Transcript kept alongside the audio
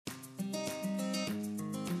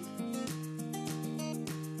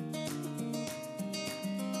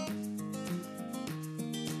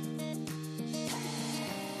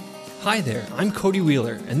Hi there, I'm Cody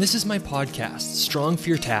Wheeler, and this is my podcast, Strong for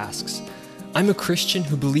Your Tasks. I'm a Christian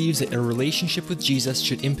who believes that a relationship with Jesus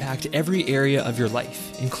should impact every area of your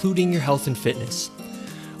life, including your health and fitness.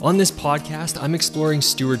 On this podcast, I'm exploring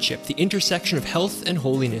stewardship, the intersection of health and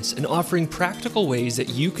holiness, and offering practical ways that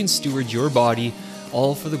you can steward your body,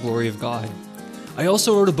 all for the glory of God. I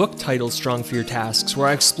also wrote a book titled Strong for Your Tasks, where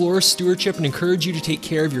I explore stewardship and encourage you to take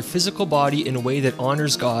care of your physical body in a way that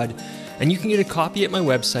honors God, and you can get a copy at my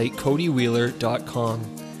website, codywheeler.com.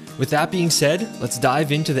 With that being said, let's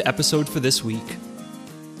dive into the episode for this week.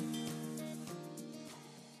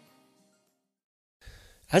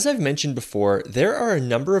 As I've mentioned before, there are a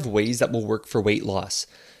number of ways that will work for weight loss.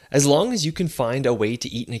 As long as you can find a way to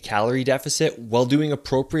eat in a calorie deficit while doing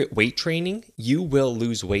appropriate weight training, you will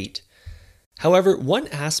lose weight. However, one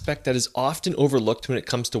aspect that is often overlooked when it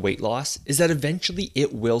comes to weight loss is that eventually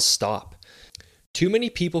it will stop. Too many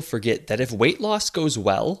people forget that if weight loss goes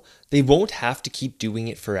well, they won't have to keep doing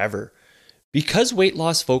it forever. Because weight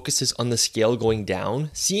loss focuses on the scale going down,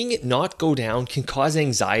 seeing it not go down can cause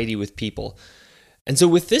anxiety with people. And so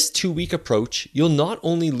with this 2-week approach, you'll not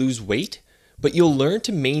only lose weight, but you'll learn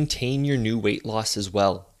to maintain your new weight loss as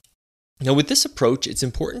well. Now with this approach, it's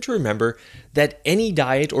important to remember that any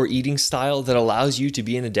diet or eating style that allows you to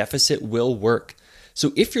be in a deficit will work.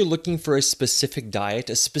 So if you're looking for a specific diet,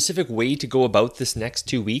 a specific way to go about this next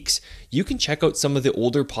 2 weeks, you can check out some of the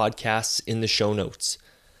older podcasts in the show notes.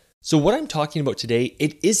 So what I'm talking about today,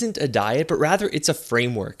 it isn't a diet, but rather it's a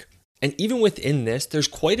framework. And even within this, there's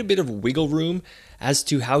quite a bit of wiggle room as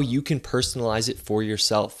to how you can personalize it for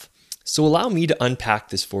yourself. So allow me to unpack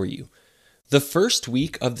this for you. The first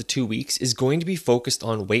week of the 2 weeks is going to be focused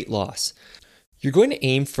on weight loss. You're going to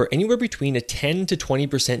aim for anywhere between a 10 to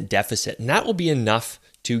 20% deficit, and that will be enough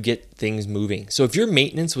to get things moving. So if your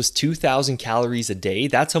maintenance was 2,000 calories a day,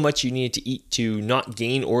 that's how much you needed to eat to not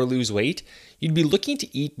gain or lose weight. You'd be looking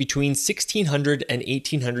to eat between 1,600 and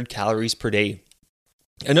 1,800 calories per day.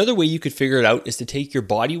 Another way you could figure it out is to take your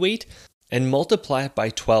body weight and multiply it by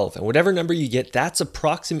 12. And whatever number you get, that's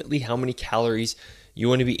approximately how many calories you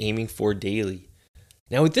want to be aiming for daily.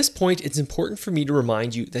 Now at this point, it's important for me to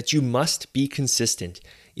remind you that you must be consistent.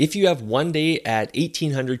 If you have one day at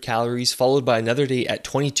 1,800 calories followed by another day at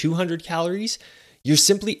 2,200 calories, you're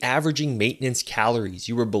simply averaging maintenance calories.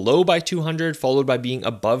 You were below by 200 followed by being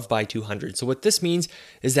above by 200. So what this means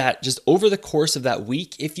is that just over the course of that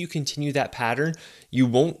week, if you continue that pattern, you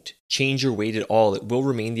won't change your weight at all. It will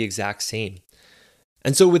remain the exact same.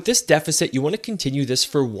 And so with this deficit, you want to continue this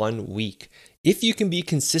for 1 week. If you can be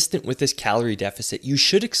consistent with this calorie deficit, you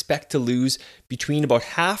should expect to lose between about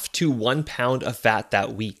half to 1 pound of fat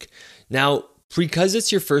that week. Now, because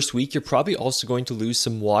it's your first week, you're probably also going to lose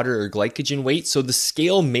some water or glycogen weight, so the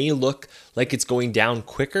scale may look like it's going down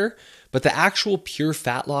quicker, but the actual pure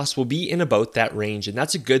fat loss will be in about that range, and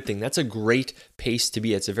that's a good thing. That's a great pace to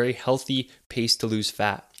be at. It's a very healthy pace to lose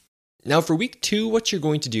fat. Now for week 2, what you're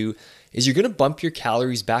going to do is you're going to bump your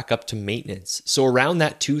calories back up to maintenance. So around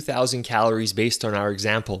that 2,000 calories based on our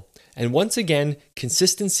example. And once again,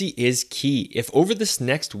 consistency is key. If over this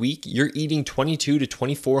next week, you're eating 2,200 to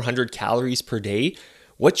 2,400 calories per day,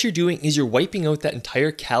 what you're doing is you're wiping out that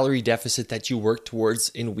entire calorie deficit that you worked towards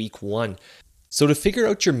in week 1. So to figure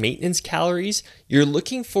out your maintenance calories, you're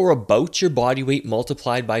looking for about your body weight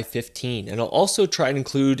multiplied by 15. And I'll also try and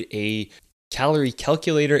include a calorie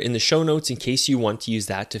calculator in the show notes in case you want to use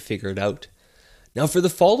that to figure it out. Now for the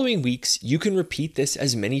following weeks, you can repeat this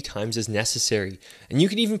as many times as necessary, and you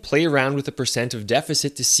can even play around with the percent of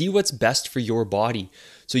deficit to see what's best for your body.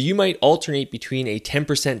 So you might alternate between a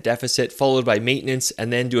 10% deficit followed by maintenance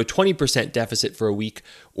and then do a 20% deficit for a week,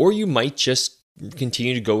 or you might just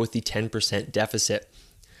continue to go with the 10% deficit.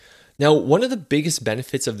 Now, one of the biggest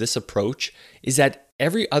benefits of this approach is that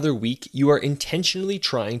every other week you are intentionally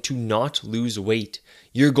trying to not lose weight.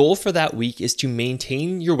 Your goal for that week is to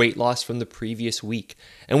maintain your weight loss from the previous week.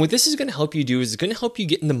 And what this is going to help you do is it's going to help you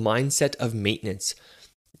get in the mindset of maintenance.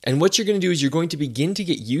 And what you're going to do is you're going to begin to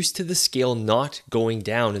get used to the scale not going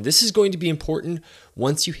down. And this is going to be important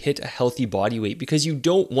once you hit a healthy body weight because you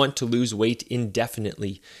don't want to lose weight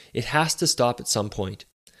indefinitely. It has to stop at some point.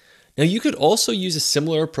 Now you could also use a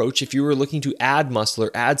similar approach if you were looking to add muscle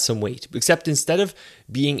or add some weight, except instead of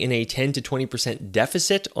being in a 10 to 20%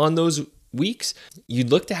 deficit on those weeks, you'd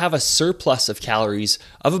look to have a surplus of calories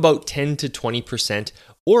of about 10 to 20%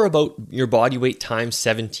 or about your body weight times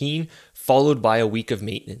 17, followed by a week of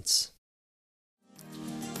maintenance.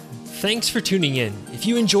 Thanks for tuning in. If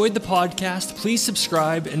you enjoyed the podcast, please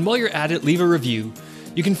subscribe, and while you're at it, leave a review.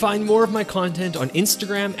 You can find more of my content on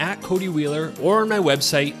Instagram at Cody Wheeler or on my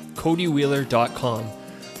website, codywheeler.com.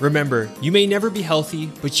 Remember, you may never be healthy,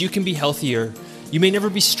 but you can be healthier. You may never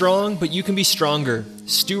be strong, but you can be stronger.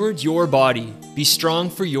 Steward your body. Be strong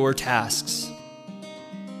for your tasks.